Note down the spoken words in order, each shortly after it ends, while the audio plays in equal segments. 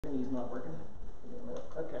He's not working.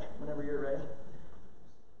 Okay, whenever you're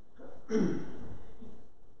ready.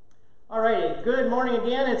 Alrighty, good morning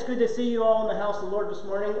again. It's good to see you all in the house of the Lord this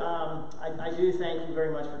morning. I do thank you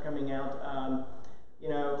very much for coming out. I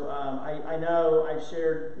know I've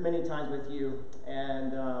shared many times with you,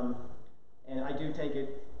 and I do take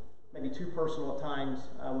it maybe too personal at times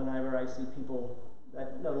whenever I see people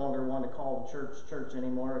that no longer want to call the church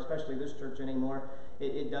anymore, especially this church anymore.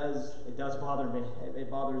 It does bother me. It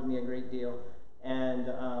bothers me a great deal, and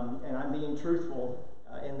I'm being truthful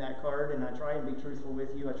in that card, and I try and be truthful with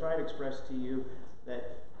you. I try to express to you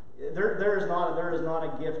that there is not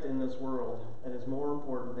a gift in this world that is more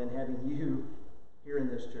important than having you here in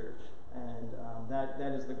this church, and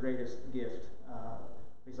that is the greatest gift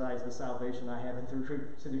besides the salvation I have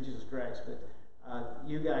through Jesus Christ. But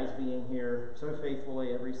you guys being here so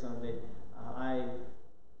faithfully every Sunday,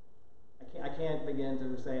 I can't begin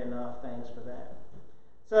to say enough thanks for that.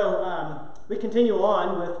 So we continue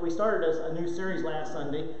on we started a new series last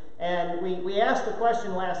Sunday, and we asked the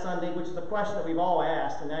question last Sunday, which is a question that we've all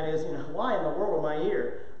asked, and that is, why in the world am I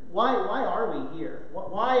here? Why are we here?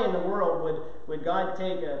 Why in the world would God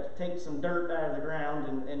take some dirt out of the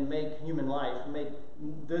ground and make human life, make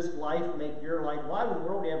this life, make your life? Why in the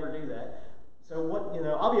world would He ever do that?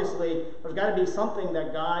 So obviously there's got to be something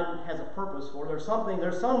that God has a purpose for. There's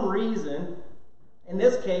some reason. In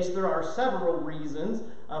this case, there are several reasons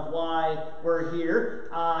of why we're here.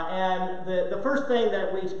 And the first thing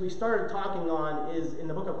that we started talking on is in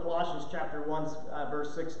the book of Colossians chapter 1,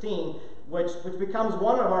 verse 16, which becomes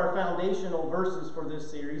one of our foundational verses for this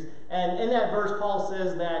series. And in that verse, Paul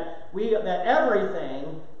says that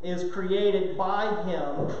everything is created by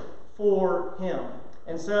Him for Him.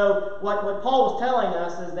 And so what Paul was telling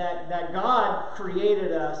us is that God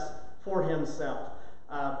created us for Himself.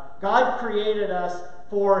 God created us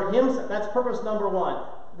for Himself. That's purpose number one.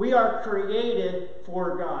 We are created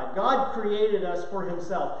for God. God created us for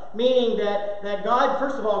Himself. Meaning that God,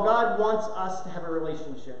 first of all, God wants us to have a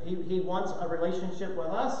relationship. He wants a relationship with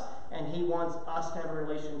us, and He wants us to have a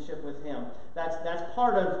relationship with Him. That's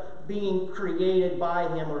part of being created by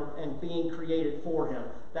Him and being created for Him.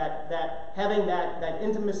 That having that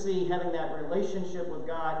intimacy, having that relationship with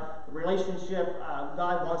God, the relationship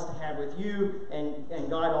God wants to have with you, and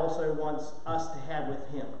God also wants us to have with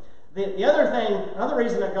Him. The another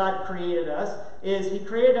reason that God created us is He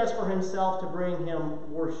created us for Himself to bring Him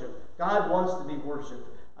worship. God wants to be worshipped.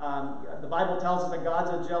 The Bible tells us that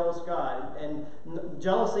God's a jealous God, and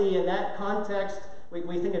jealousy in that context,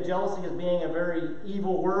 we think of jealousy as being a very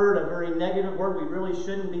evil word, a very negative word. We really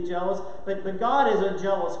shouldn't be jealous. But God is a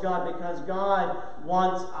jealous God because God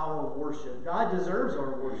wants our worship. God deserves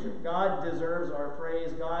our worship. God deserves our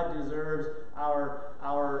praise. God deserves our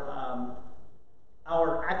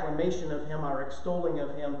acclamation of Him, our extolling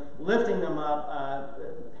of Him, lifting Him up,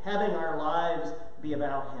 having our lives be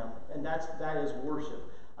about Him. And that is worship.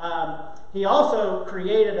 He also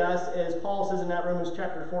created us, as Paul says in that Romans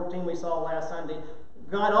chapter 14 we saw last Sunday.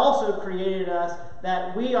 God also created us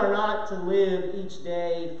that we are not to live each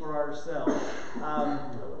day for ourselves.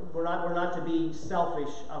 We're not to be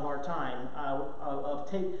selfish of our time.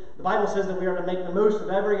 The Bible says that we are to make the most of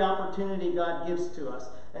every opportunity God gives to us.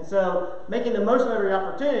 And so making the most of every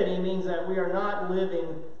opportunity means that we are not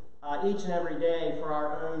living each and every day for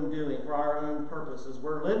our own doing, for our own purposes.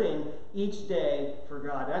 We're living each day for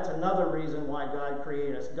God. That's another reason why God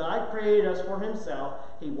created us. God created us for Himself.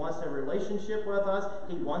 He wants to have a relationship with us.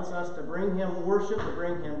 He wants us to bring Him worship, to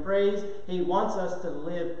bring Him praise. He wants us to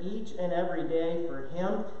live each and every day for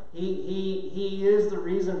Him. He is the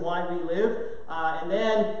reason why we live. And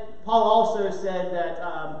then Paul also said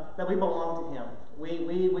that we belong to Him.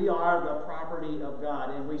 We are the property of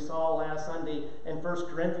God. And we saw last Sunday in 1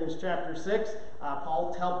 Corinthians chapter 6,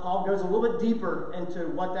 Paul goes a little bit deeper into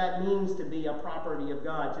what that means to be a property of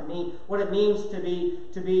God, to me, what it means to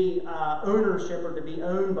be ownership or to be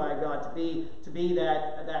owned by God, to be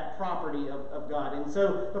that property of God. And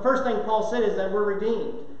so the first thing Paul said is that we're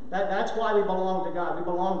redeemed. That's why we belong to God. We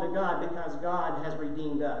belong to God because God has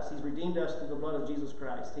redeemed us. He's redeemed us through the blood of Jesus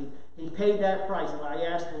Christ. He paid that price. I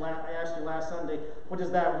asked you last Sunday, what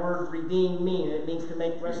does that word redeem mean? It means to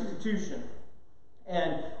make restitution.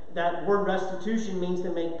 And that word restitution means to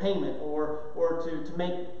make payment or to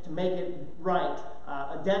make it right.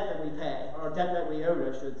 A debt that we pay, or a debt that we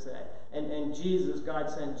owed, I should say. And God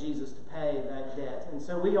sent Jesus to pay that debt. And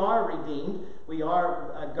so we are redeemed.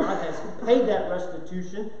 God has paid that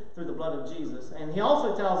restitution through the blood of Jesus. And He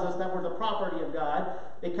also tells us that we're the property of God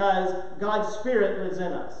because God's Spirit lives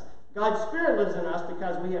in us. God's Spirit lives in us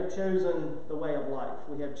because we have chosen the way of life.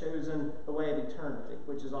 We have chosen the way of eternity,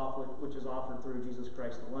 which is offered through Jesus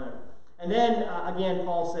Christ alone. And then, again,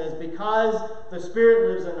 Paul says, because the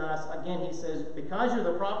Spirit lives in us, again, he says, because you're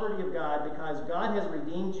the property of God, because God has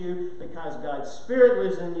redeemed you, because God's Spirit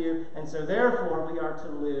lives in you, and so therefore we are to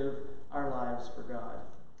live our lives for God.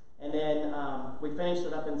 And then we finished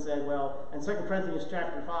it up and said, well, in 2 Corinthians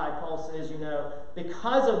chapter 5, Paul says,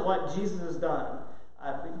 because of what Jesus has done,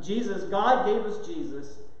 God gave us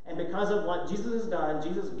Jesus, and because of what Jesus has done,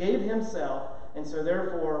 Jesus gave himself, and so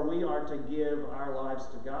therefore we are to give our lives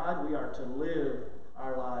to God. We are to live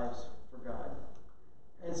our lives for God.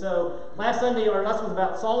 And so last Sunday our lesson was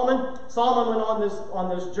about Solomon. Solomon went on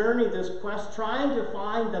this journey, this quest, trying to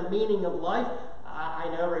find the meaning of life. I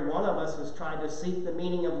know every one of us has tried to seek the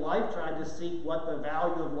meaning of life, tried to seek what the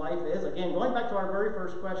value of life is. Again, going back to our very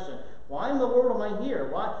first question, why in the world am I here?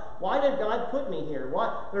 Why did God put me here?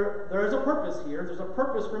 There is a purpose here. There's a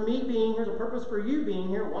purpose for me being here. There's a purpose for you being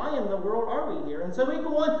here. Why in the world are we here? And so we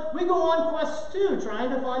go on quest 2, trying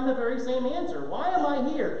to find the very same answer. Why am I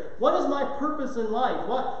here? What is my purpose in life?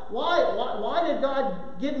 Why did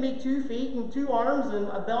God give me 2 feet and 2 arms and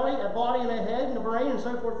a body and a head and a brain and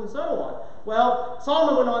so forth and so on? Well,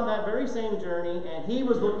 Solomon went on that very same journey, and he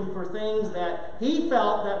was looking for things that he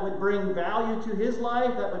felt that would bring value to his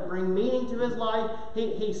life, that would bring meaning to his life.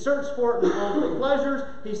 He searched for it in worldly pleasures.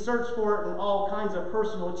 He searched for it in all kinds of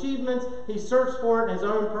personal achievements. He searched for it in his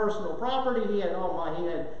own personal property. He had an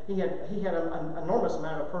enormous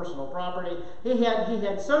amount of personal property. He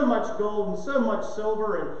had so much gold and so much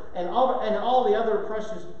silver and all the other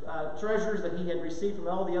precious treasures that he had received from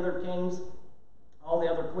all the other kings, all the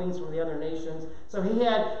other queens from the other nations. So he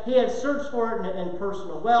had searched for it in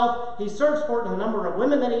personal wealth. He searched for it in the number of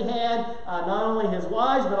women that he had, not only his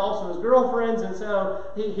wives but also his girlfriends. And so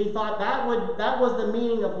he thought that was the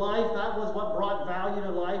meaning of life. That was what brought value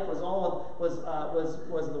to life. Was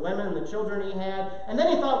the women and the children he had. And then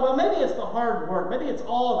he thought, well, maybe it's the hard work. Maybe it's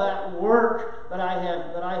all that work that I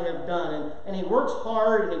have done. And he works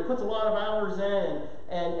hard and he puts a lot of hours in.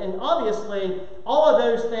 And obviously, all of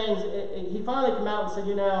those things, he finally came out and said,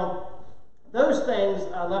 those things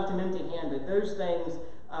left him empty-handed. Those things,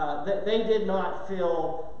 that they did not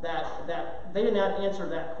feel that they did not answer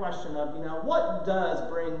that question of, what does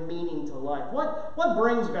bring meaning to life? What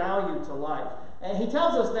brings value to life? And he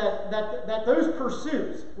tells us that those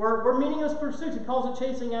pursuits were meaningless pursuits. He calls it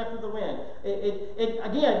chasing after the wind. It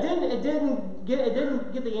didn't get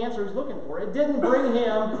the answer he was looking for. It didn't bring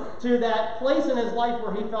him to that place in his life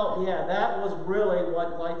where he felt, that was really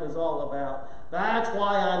what life is all about. That's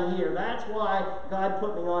why I'm here. That's why God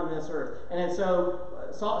put me on this earth. And so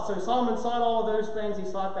Solomon sought all of those things. He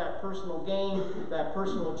sought that personal gain, that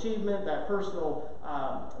personal achievement, that personal,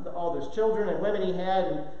 all those children and women he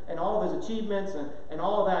had, and all of those achievements, and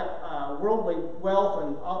all of that worldly wealth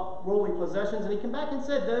and worldly possessions. And he came back and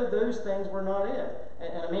said those things were not it.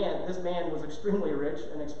 And this man was extremely rich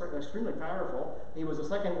and extremely powerful. He was the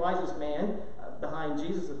second wisest man behind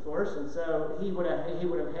Jesus, of course, and so he would have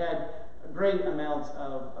had great amounts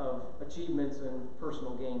of achievements and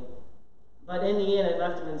personal gain. But in the end, it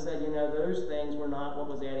left him and said, those things were not what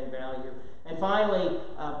was adding value. And finally,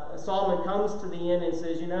 Solomon comes to the end and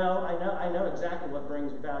says, I know exactly what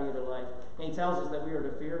brings value to life. And he tells us that we are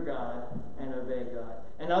to fear God and obey God.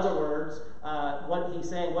 In other words, what he's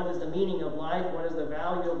saying, what is the meaning of life? What is the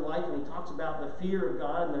value of life? And he talks about the fear of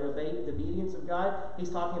God and the obedience of God. He's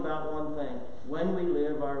talking about one thing: when we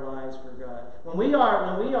live our lives for God. When we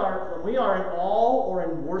are in awe or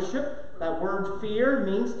in worship. That word fear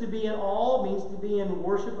means to be in awe, means to be in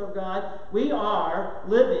worship of God. We are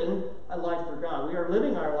living a life for God. We are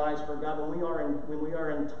living our lives for God when we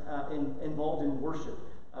are involved in worship,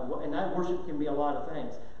 and that worship can be a lot of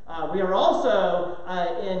things. We are also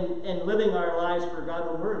in living our lives for God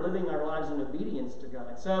when we're living our lives in obedience to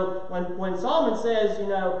God. So when Solomon says,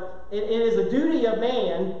 it is the duty of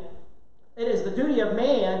man. It is the duty of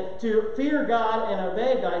man to fear God and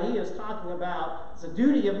obey God. He is talking about it's a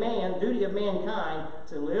duty of mankind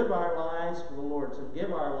to live our lives for the Lord, to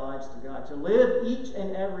give our lives to God, to live each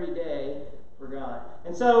and every day for God.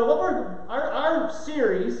 And so our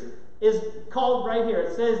series is called right here.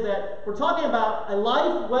 It says that we're talking about a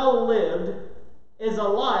life well lived is a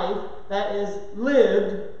life that is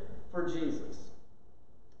lived for Jesus.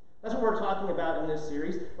 That's what we're talking about in this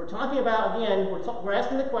series. We're talking about, again, we're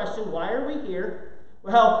asking the question, why are we here?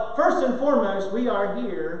 Well, first and foremost, we are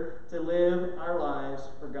here to live our lives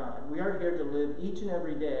for God. We are here to live each and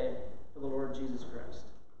every day for the Lord Jesus Christ.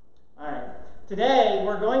 All right. Today,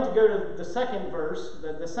 we're going to go to the second verse,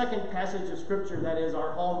 the second passage of Scripture that is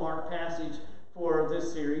our hallmark passage for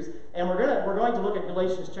this series, and we're going to look at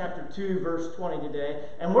Galatians chapter 2, verse 20 today,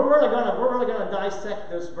 and we're really going to dissect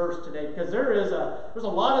this verse today, because there's a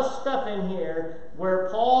lot of stuff in here where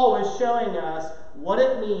Paul is showing us what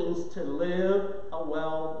it means to live a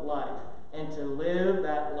well life and to live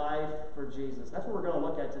that life for Jesus. That's what we're going to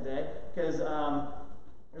look at today, because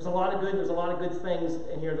there's a lot of good things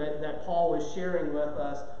in here that Paul is sharing with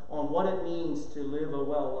us on what it means to live a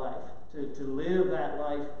well life, to live that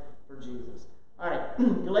life for Jesus. All right,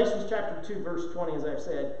 Galatians chapter 2, verse 20, as I've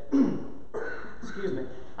said. Excuse me.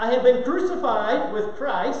 I have been crucified with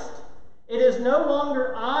Christ. It is no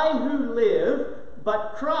longer I who live,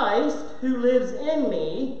 but Christ who lives in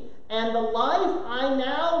me. And the life I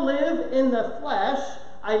now live in the flesh,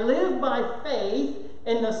 I live by faith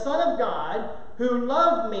in the Son of God, who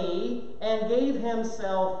loved me and gave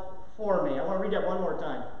himself for me. I want to read that one more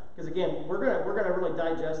time. Because again, we're going to really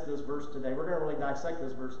digest this verse today. We're going to really dissect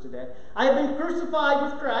this verse today. I have been crucified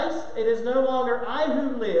with Christ. It is no longer I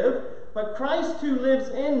who live, but Christ who lives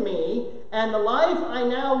in me. And the life I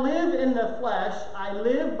now live in the flesh, I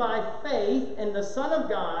live by faith in the Son of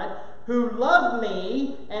God, who loved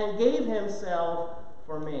me and gave himself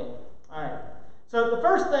for me. All right. So the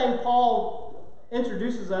first thing Paul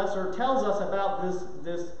introduces us or tells us about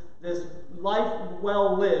this life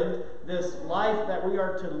well lived, this life that we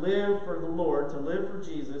are to live for the Lord, to live for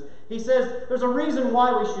Jesus, he says there's a reason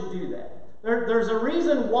why we should do that. There's a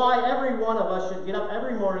reason why every one of us should get up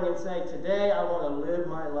every morning and say, today I want to live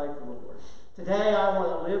my life for the Lord. Today I want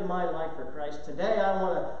to live my life for Christ. Today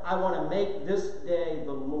I want to make this day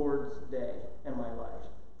the Lord's day in my life.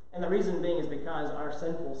 And the reason being is because our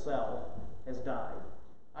sinful self has died.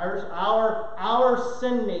 Our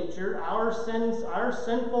sin nature, our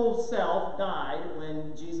sinful self died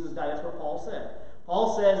when Jesus died. That's what Paul said.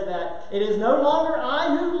 Paul says that it is no longer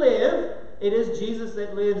I who live, it is Jesus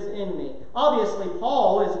that lives in me. Obviously,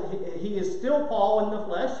 he is still Paul in the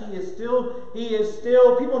flesh. He is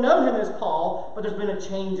still, people know him as Paul, but there's been a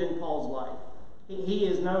change in Paul's life. He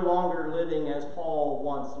is no longer living as Paul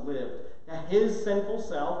once lived. Now, his sinful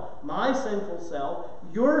self, my sinful self,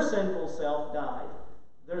 your sinful self died.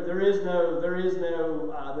 There is no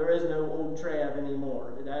old Trav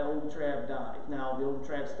anymore. That old Trav died. Now the old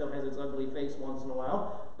Trav still has its ugly face once in a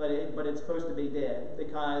while, but it's supposed to be dead,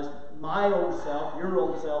 because my old self, your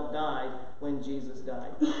old self, died when Jesus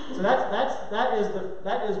died. So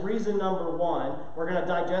that is reason number one. We're going to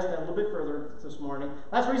digest that a little bit further this morning.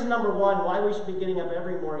 That's reason number one why we should be getting up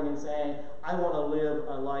every morning and saying, I want to live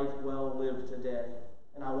a life well lived today,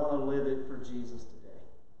 and I want to live it for Jesus today.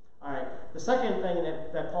 All right. The second thing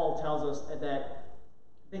that Paul tells us is that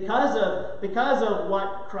because of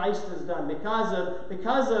what Christ has done, because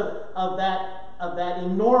of that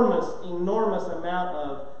enormous amount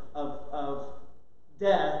of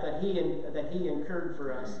death that he incurred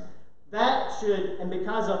for us, and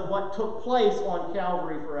because of what took place on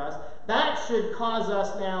Calvary for us, that should cause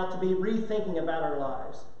us now to be rethinking about our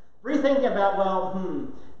lives, rethinking about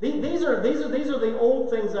these are the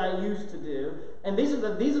old things I used to do, and these are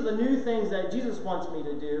the new things that Jesus wants me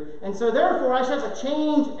to do, and so therefore I should have a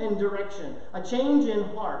change in direction, a change in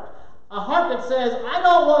heart. A heart that says, I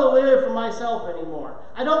don't want to live for myself anymore.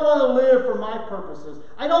 I don't want to live for my purposes.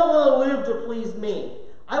 I don't want to live to please me.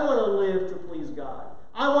 I want to live to please God.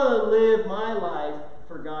 I want to live my life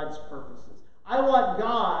for God's purposes. I want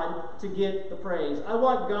God to get the praise. I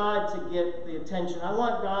want God to get the attention. I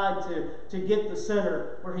want God to get the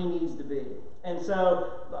center where he needs to be. And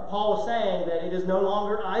so Paul is saying that it is no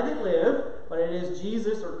longer I that live, but it is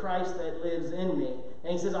Jesus or Christ that lives in me.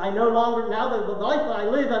 And he says, I no longer, now that the life that I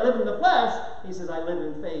live in the flesh, he says, I live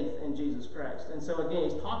in faith in Jesus Christ. And so again,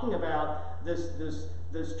 he's talking about this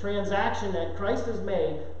transaction that Christ has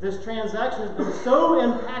made. This transaction has been so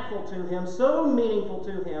impactful to him, so meaningful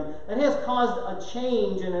to him, that it has caused a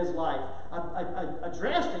change in his life, a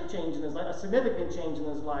drastic change in his life, a significant change in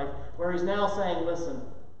his life, where he's now saying, listen,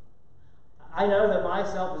 I know that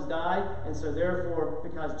myself has died, and so therefore,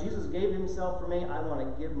 because Jesus gave himself for me, I want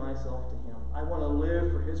to give myself to him. I want to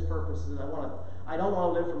live for his purposes. I don't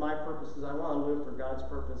want to live for my purposes. I want to live for God's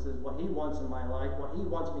purposes, what he wants in my life, what he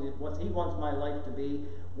wants my life to be,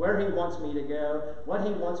 where he wants me to go, what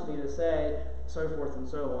he wants me to say, so forth and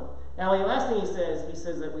so on. Now, the last thing he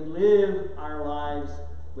says that we live our lives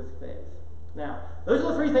with faith. Now, those are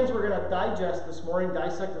the three things we're going to digest this morning,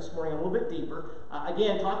 dissect this morning a little bit deeper.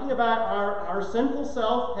 Again, talking about our sinful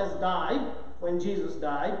self has died when Jesus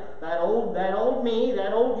died. That old me,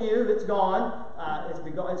 that old you, it's gone.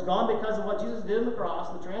 It's gone because of what Jesus did on the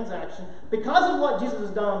cross, the transaction. Because of what Jesus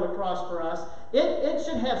has done on the cross for us, it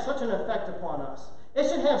should have such an effect upon us. It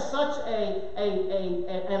should have such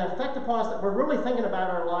an effect upon us that we're really thinking about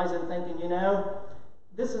our lives and thinking,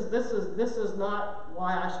 this is not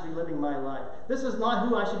why I should be living my life. This is not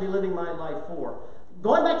who I should be living my life for.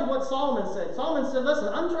 Going back to what Solomon said. Solomon said, listen,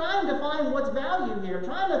 I'm trying to find what's value here. I'm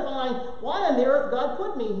trying to find why on the earth God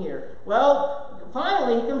put me here. Well,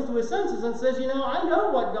 finally he comes to his senses and says, I know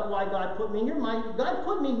why God put me here. God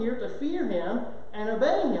put me here to fear him and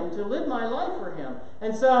obey him, to live my life for him.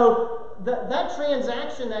 And so that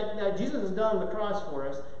transaction that Jesus has done on the cross for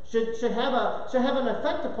us should have an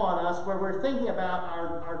effect upon us where we're thinking about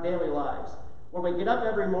our daily lives. Where we get up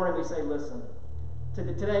every morning we say, listen,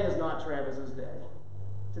 today is not Travis's day.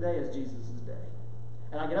 Today is Jesus' day.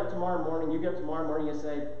 And I get up tomorrow morning, you get up tomorrow morning, you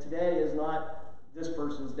say, today is not this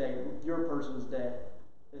person's day, your person's day.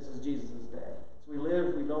 This is Jesus' day. So we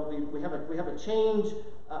live, we have a change,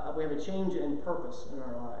 we have a change in purpose in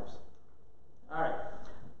our lives. All right.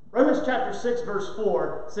 Romans chapter 6, verse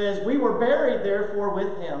 4 says, we were buried therefore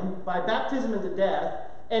with him by baptism into death,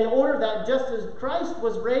 in order that just as Christ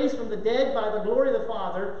was raised from the dead by the glory of the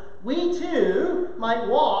Father, we too might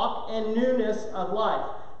walk in newness of life.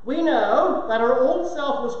 We know that our old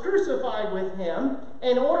self was crucified with him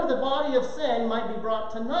in order the body of sin might be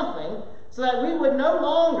brought to nothing, so that we would no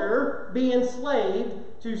longer be enslaved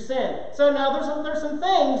to sin. So now there's some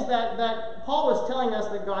things that Paul is telling us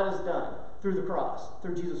that God has done through the cross,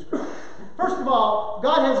 through Jesus Christ. First of all,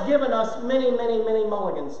 God has given us many, many, many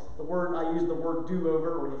mulligans. I use the word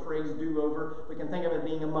do-over, or the phrase do-over. We can think of it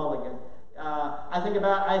being a mulligan. I think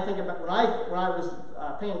about when I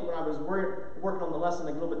was working on the lesson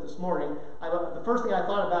a little bit this morning. The first thing I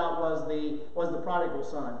thought about was the prodigal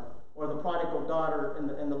son, or the prodigal daughter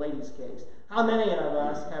in the lady's case. How many of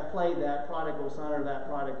us have played that prodigal son or that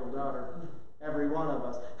prodigal daughter? Every one of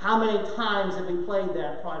us. How many times have we played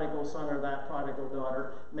that prodigal son or that prodigal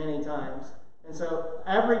daughter? Many times. And so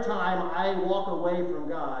every time I walk away from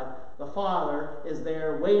God, the Father is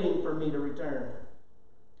there waiting for me to return.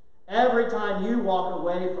 Every time you walk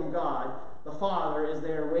away from God, the Father is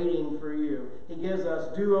there waiting for you. He gives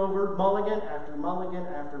us do-over, mulligan after mulligan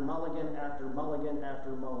after mulligan after mulligan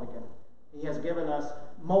after mulligan. He has given us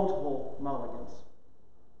multiple mulligans.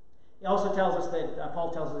 He also tells us that,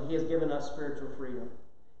 Paul tells us that he has given us spiritual freedom.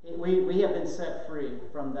 We have been set free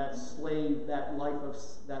from that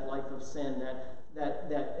life of sin,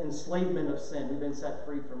 that enslavement of sin. We've been set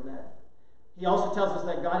free from that. He also tells us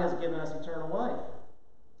that God has given us eternal life.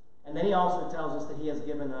 And then he also tells us that he has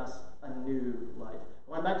given us a new life.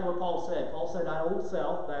 Going back to what Paul said. Paul said, that old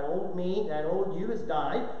self, that old me, that old you has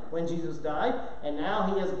died when Jesus died. And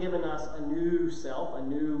now he has given us a new self, a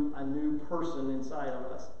new person inside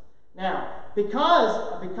of us. Now,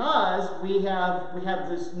 because we have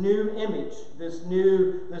this new image, this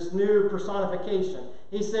new personification,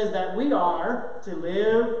 he says that we are to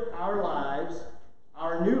live our lives,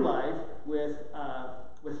 our new life, with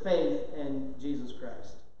faith in Jesus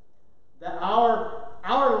Christ. That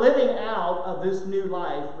our living out of this new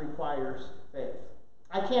life requires faith.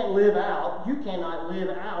 I can't live out, you cannot live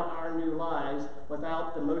out our new lives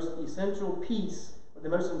without the most essential piece, or the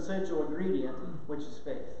most essential ingredient, which is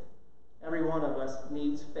faith. Every one of us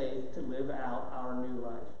needs faith to live out our new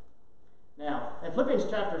life. Now, in Philippians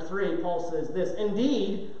chapter 3, Paul says this,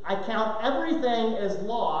 indeed, I count everything as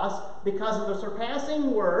loss because of the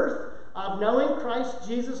surpassing worth of knowing Christ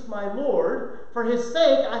Jesus my Lord. For his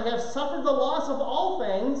sake I have suffered the loss of all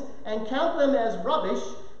things and count them as rubbish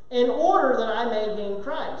in order that I may gain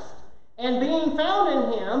Christ. And being found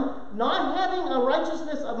in him, not having a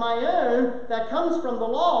righteousness of my own that comes from the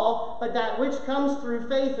law, but that which comes through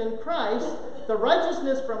faith in Christ, the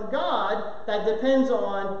righteousness from God that depends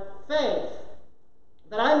on faith,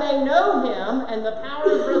 that I may know him and the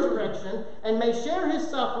power of resurrection, and may share his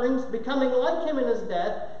sufferings, becoming like him in his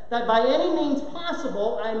death, that by any means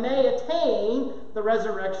possible I may attain the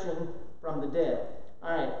resurrection from the dead.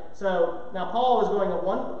 All right, so now Paul is going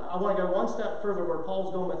I want to go one step further where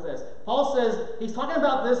Paul's going with this. Paul says, he's talking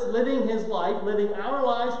about this living his life, living our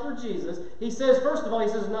lives for Jesus. He says, first of all, he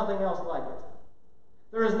says nothing else like it.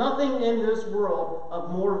 There is nothing in this world of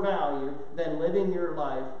more value than living your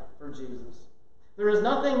life for Jesus. There is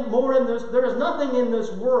nothing in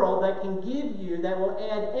this world that can give you, that will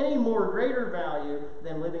add any more greater value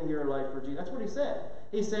than living your life for Jesus. That's what he said.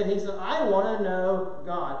 He said, I want to know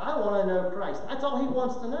God. I want to know Christ. That's all he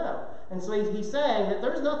wants to know. And so he's saying that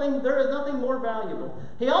there is nothing more valuable.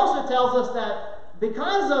 He also tells us that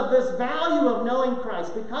because of this value of knowing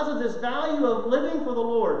Christ, because of this value of living for the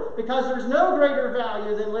Lord, because there's no greater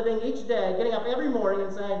value than living each day, getting up every morning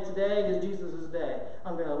and saying, today is Jesus' day.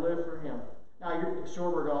 I'm going to live for him.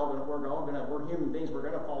 Now, we're human beings. We're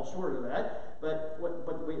going to fall short of that. But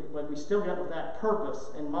we still get with that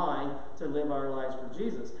purpose in mind to live our lives for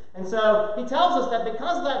Jesus. And so he tells us that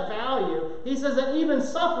because of that value, he says that even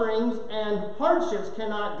sufferings and hardships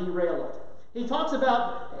cannot derail it. He talks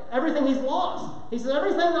about everything he's lost. He says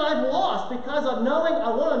everything that I've lost because of knowing I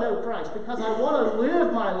want to know Christ, because I want to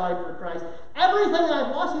live my life for Christ. Everything that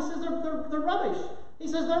I've lost, he says they're rubbish. He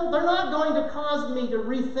says they're not going to cause me to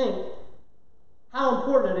rethink how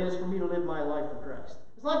important it is for me to live my life for Christ.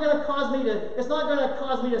 It's not going to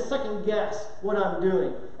cause me to second guess what I'm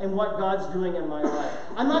doing and what God's doing in my life.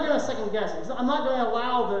 I'm not going to second guess it. I'm not going to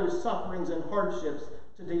allow those sufferings and hardships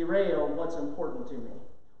to derail what's important to me.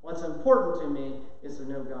 What's important to me is to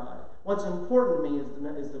know God. What's important to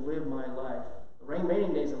me is to live my life, the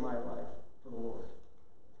remaining days of my life, for the Lord.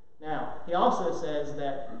 Now, he also says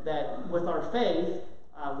that with our faith,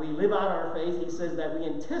 we live out our faith. He says that we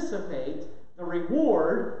anticipate the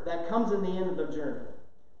reward that comes in the end of the journey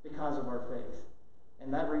because of our faith.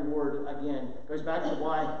 And that reward, again, goes back to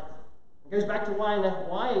why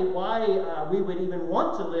we would even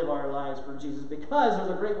want to live our lives for Jesus, because there's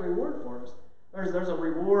a great reward for us. There's a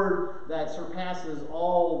reward that surpasses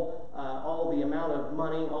all the amount of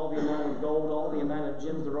money, all the amount of gold, all the amount of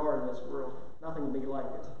gems there are in this world. Nothing will be like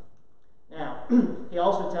it. Now, he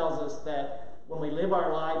also tells us that when we live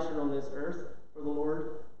our lives here on this earth for the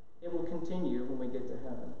Lord, it will continue when we get to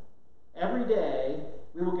heaven. Every day,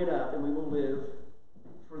 we will get up and we will live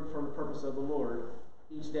for the purpose of the Lord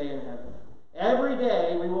each day in heaven. Every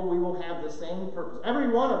day, we will have the same purpose. Every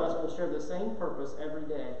one of us will share the same purpose every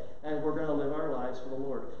day, and we're going to live our lives for the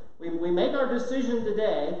Lord. We make our decision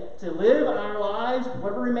today to live our lives,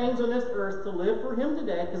 whatever remains on this earth, to live for Him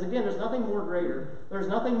today, because again, there's nothing more greater. There's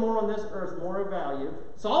nothing more on this earth more of value.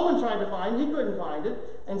 Solomon tried to find, he couldn't find it.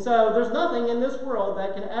 And so there's nothing in this world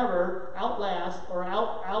that can ever outlast or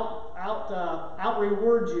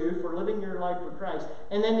out-reward you for living your life for Christ.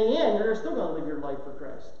 And in the end, you're still going to live your life for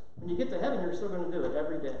Christ. When you get to heaven, you're still going to do it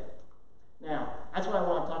every day. Now, that's what I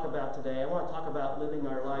want to talk about today. I want to talk about living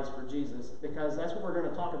our lives for Jesus, because that's what we're going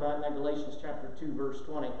to talk about in that Galatians chapter 2, verse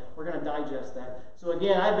 20. We're going to digest that. So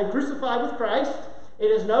again, I've been crucified with Christ. It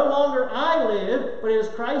is no longer I live, but it is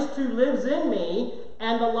Christ who lives in me.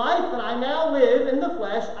 And the life that I now live in the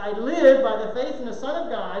flesh, I live by the faith in the Son of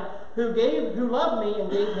God, who loved me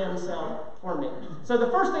and gave Himself for me. So the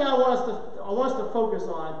first thing I want us to focus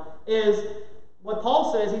on is what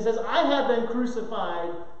Paul says. He says, I have been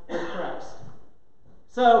crucified with Christ.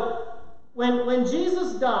 So when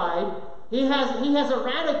Jesus died, he has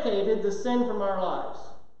eradicated the sin from our lives.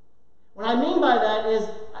 What I mean by that is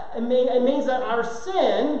it means that our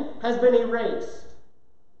sin has been erased.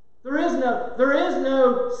 There is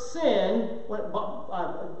no sin.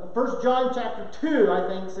 1 John chapter 2, I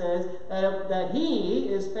think, says that He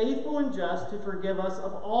is faithful and just to forgive us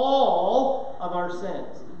of all of our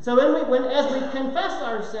sins. So as we confess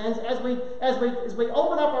our sins, as we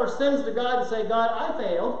open up our sins to God and say, God, I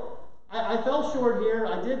failed. I fell short here.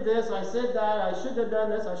 I did this. I said that. I should have done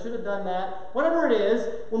this. I should have done that. Whatever it is,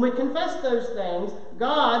 when we confess those things,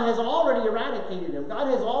 God has already eradicated them. God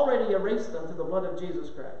has already erased them through the blood of Jesus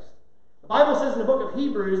Christ. The Bible says in the book of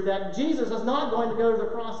Hebrews that Jesus is not going to go to the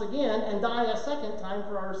cross again and die a second time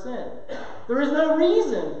for our sin. There is no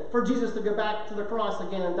reason for Jesus to go back to the cross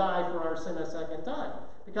again and die for our sin a second time,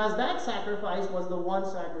 because that sacrifice was the one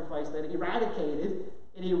sacrifice that eradicated,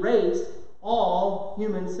 it erased all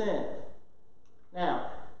human sin.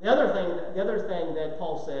 Now, the other thing that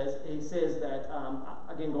Paul says, he says that,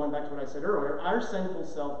 again, going back to what I said earlier, our sinful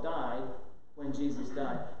self died when Jesus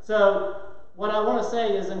died. So, what I want to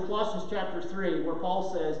say is in Colossians chapter 3, where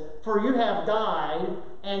Paul says, for you have died,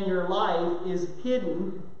 and your life is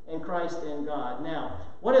hidden in Christ in God. Now,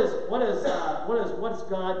 what is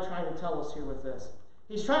God trying to tell us here with this?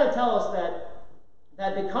 He's trying to tell us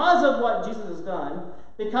that because of what Jesus has done,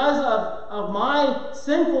 because of my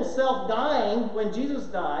sinful self dying when Jesus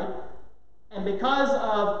died, and because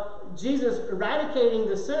of Jesus eradicating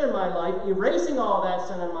the sin in my life, erasing all that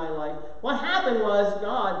sin in my life, what happened was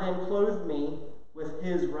God then clothed me with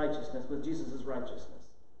His righteousness, with Jesus' righteousness.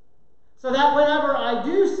 So that whenever I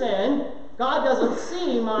do sin, God doesn't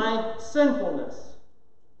see my sinfulness.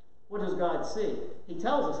 What does God see? He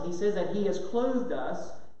tells us, He says that He has clothed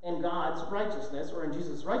us in God's righteousness, or in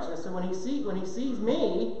Jesus' righteousness. So when He sees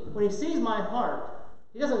me, when He sees my heart,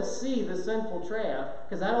 He doesn't see the sinful Trav,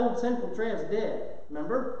 because that old sinful Trav's dead.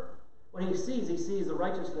 Remember? What He sees the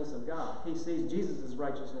righteousness of God. He sees Jesus'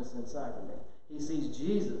 righteousness inside of me. He sees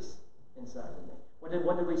Jesus inside of me. What did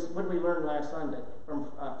we learn last Sunday from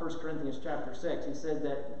 1 Corinthians chapter 6? He said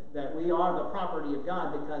that we are the property of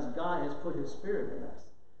God because God has put His Spirit in us.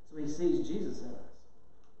 So He sees Jesus in us.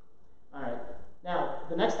 All right. Now,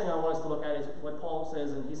 the next thing I want us to look at is what Paul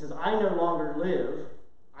says, and he says, I no longer live,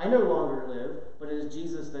 but it is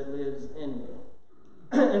Jesus that lives in me.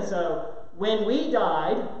 And so, when we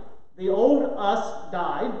died, the old us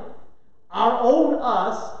died. Our old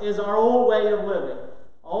us is our old way of living.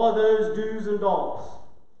 All of those do's and don'ts.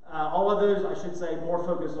 All of those, I should say, more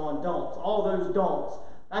focused on don'ts. All those don'ts.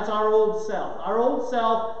 That's our old self. Our old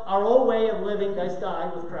self, our old way of living has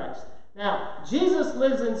died with Christ. Now, Jesus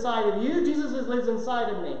lives inside of you. Jesus lives inside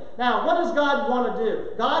of me. Now, what does God want to do?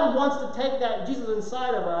 God wants to take that Jesus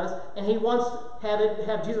inside of us, and He wants to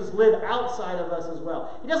have Jesus live outside of us as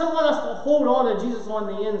well. He doesn't want us to hold on to Jesus on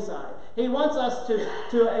the inside. He wants us to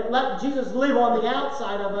let Jesus live on the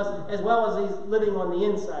outside of us as well as He's living on the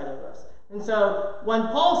inside of us. And so, when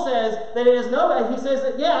Paul says that it is he says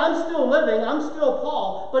that, yeah, I'm still living, I'm still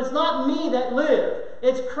Paul, but it's not me that live.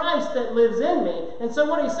 It's Christ that lives in me. And so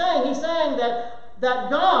what he's saying that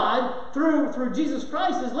God, through Jesus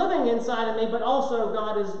Christ, is living inside of me, but also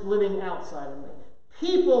God is living outside of me.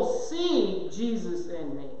 People see Jesus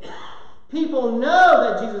in me. People know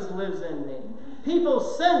that Jesus lives in me. People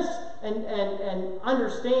sense and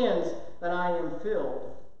understands that I am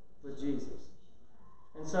filled with Jesus.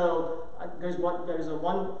 And so it goes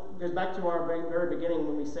back to our very beginning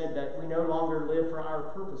when we said that we no longer live for our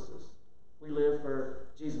purposes. We live for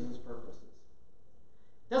Jesus' purposes.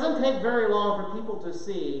 It doesn't take very long for people to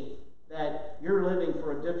see that you're living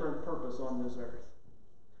for a different purpose on this earth.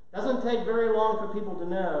 It doesn't take very long for people to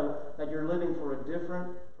know that you're living for a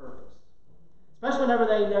different purpose. Especially whenever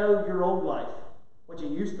they know your old life, what you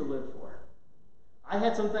used to live for. I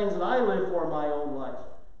had some things that I lived for in my old life.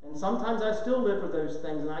 And sometimes I still live for those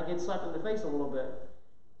things, and I get slapped in the face a little bit.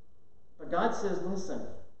 But God says, listen,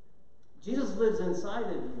 Jesus lives inside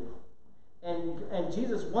of you. And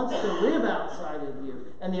Jesus wants to live outside of you.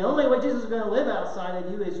 And the only way Jesus is going to live outside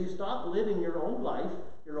of you is you stop living your old life,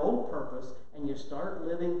 your old purpose, and you start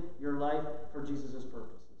living your life for Jesus'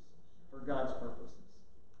 purposes, for God's purposes.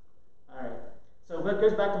 All right. So it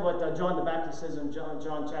goes back to what John the Baptist says in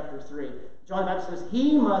John chapter 3. John the Baptist says,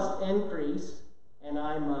 He must increase, and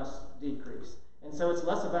I must decrease. And so it's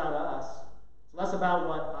less about us. It's less about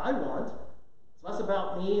what I want. It's less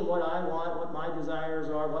about me and what I want, what my desires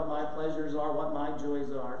are, what my pleasures are, what my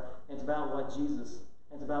joys are. It's about what Jesus.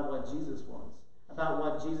 It's about what Jesus wants. About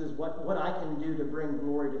what I can do to bring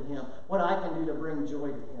glory to Him. What I can do to bring joy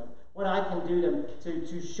to Him. What I can do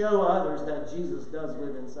to show others that Jesus does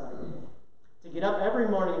live inside of me. To get up every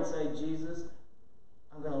morning and say, Jesus,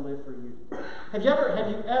 I'm going to live for you. Have you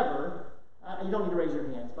ever, you don't need to raise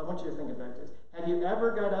your hands, but I want you to think about this. Have you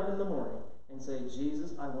ever got up in the morning and say,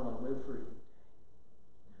 Jesus, I want to live for you.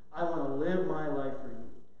 I want to live my life for you.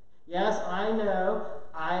 Yes, I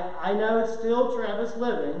know it's still Travis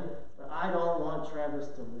living, but I don't want Travis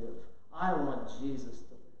to live. I want Jesus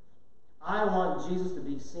to live. I want Jesus to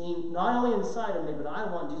be seen, not only inside of me, but I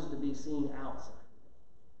want Jesus to be seen outside.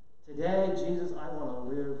 Today, Jesus, I want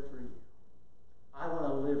to live for you. I want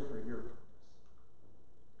to live for your purpose.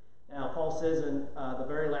 Now, Paul says in the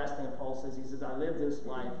very last thing Paul says, he says, I live this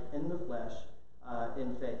life in the flesh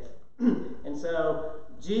in faith. And so,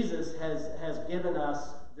 Jesus has given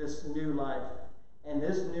us this new life, and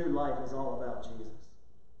this new life is all about Jesus.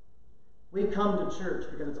 We come to church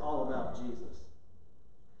because it's all about Jesus.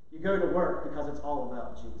 You go to work because it's all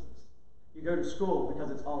about Jesus. You go to school because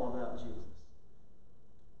it's all about Jesus.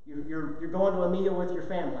 You're going to a meal with your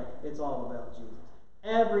family, it's all about Jesus.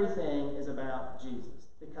 Everything is about Jesus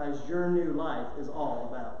because your new life is all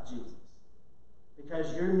about Jesus.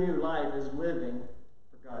 Because your new life is living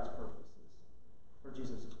for God's purposes, for Jesus'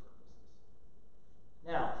 purposes.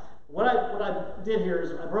 Now, what I did here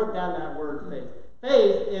is I broke down that word faith.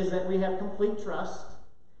 Faith is that we have complete trust.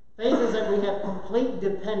 Faith is that we have complete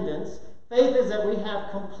dependence. Faith is that we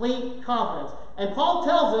have complete confidence. And Paul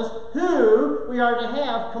tells us who we are to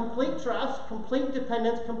have complete trust, complete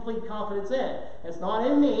dependence, complete confidence in. It's not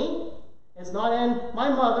in me. It's not in my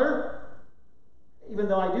mother, even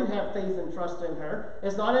though I do have faith and trust in her.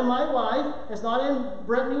 It's not in my wife. It's not in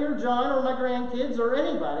Brittany or John or my grandkids or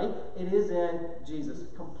anybody. It is in Jesus.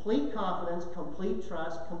 Complete confidence, complete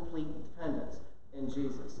trust, complete dependence in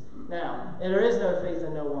Jesus. Now, there is no faith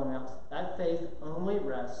in no one else. That faith only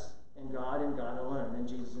rests in God and God alone, in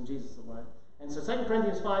Jesus and Jesus alone. And so 2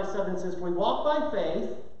 Corinthians 5:7 says, we walk by faith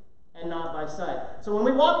and not by sight. So when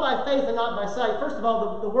we walk by faith and not by sight, first of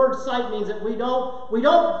all, the word sight means that we don't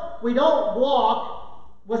walk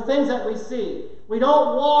with things that we see. We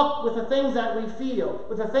don't walk with the things that we feel,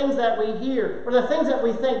 with the things that we hear, or the things that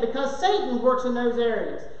we think, because Satan works in those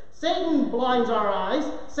areas. Satan blinds our eyes.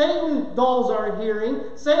 Satan dulls our hearing.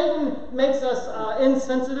 Satan makes us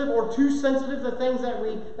insensitive or too sensitive to things that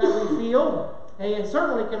we feel. And it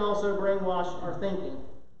certainly can also brainwash our thinking.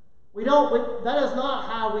 That is not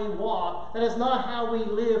how we walk. That is not how we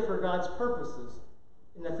live for God's purposes.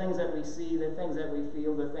 In the things that we see, the things that we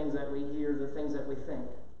feel, the things that we hear, the things that we think.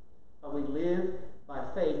 But we live by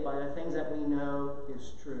faith, by the things that we know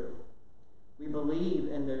is true. We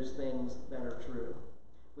believe in those things that are true.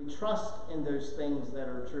 We trust in those things that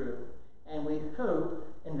are true. And we hope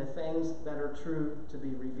in the things that are true to be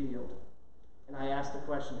revealed. And I ask the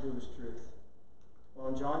question, who is truth? Well,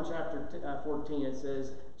 in John chapter 14, it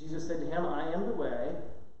says, Jesus said to him, I am the way,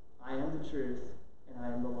 I am the truth, and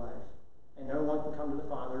I am the life. And no one can come to the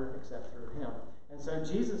Father except through him. And so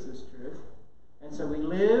Jesus is truth. And so we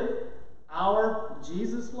live our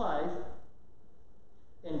Jesus life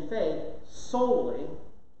in faith solely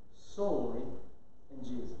in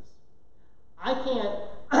Jesus. I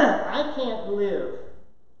can't live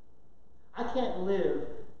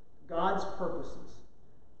God's purposes.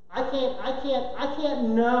 I can't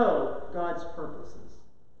know God's purposes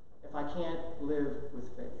if I can't live with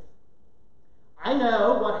faith. I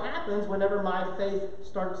know what happens whenever my faith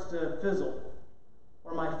starts to fizzle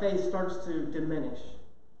or my faith starts to diminish.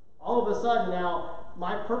 All of a sudden now,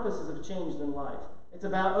 my purposes have changed in life. It's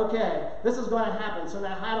about, okay, this is going to happen, so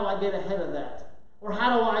now how do I get ahead of that? Or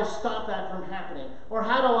how do I stop that from happening? Or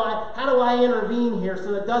how do I intervene here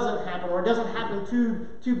so it doesn't happen, or it doesn't happen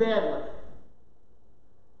too badly?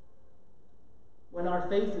 When our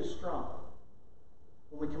faith is strong,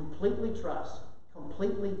 when we completely trust,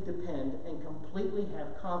 completely depend, and completely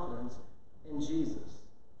have confidence in Jesus.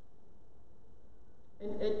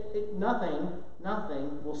 And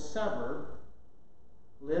nothing will sever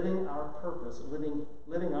living our purpose,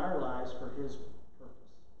 living our lives for his purpose.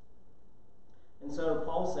 And so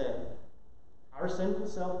Paul said, our sinful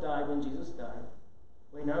self died when Jesus died.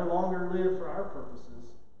 We no longer live for our purposes.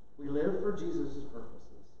 We live for Jesus' purposes.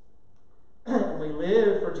 And we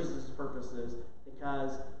live for Jesus' purposes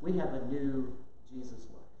because we have a new Jesus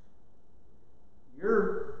life.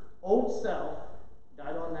 Your old self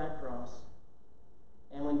died on that cross.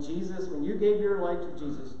 And when you gave your life to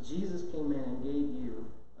Jesus, Jesus came in and gave you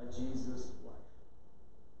a Jesus life.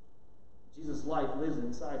 Jesus' life lives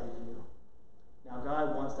inside of you. Now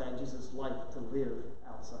God wants that Jesus life to live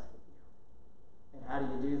outside of you. And how do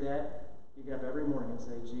you do that? You get up every morning and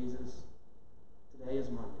say, Jesus, today is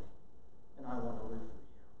Monday, and I want to live for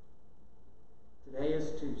you. Today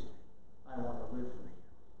is Tuesday. I want to live for you.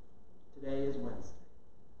 Today is Wednesday.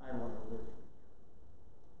 I want to live for you.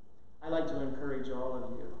 I'd like to encourage all of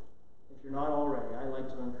you, if you're not already, I'd like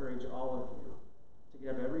to encourage all of you to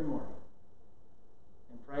get up every morning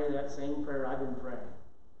and pray that same prayer I've been praying and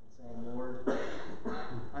saying, Lord,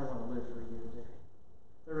 I want to live for you today.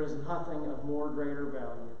 There is nothing of more greater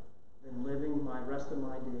value than living my rest of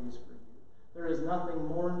my days for you. There is nothing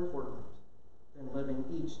more important than living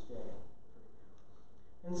each day for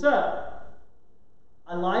you. And so,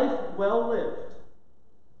 a life well lived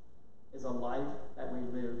is a life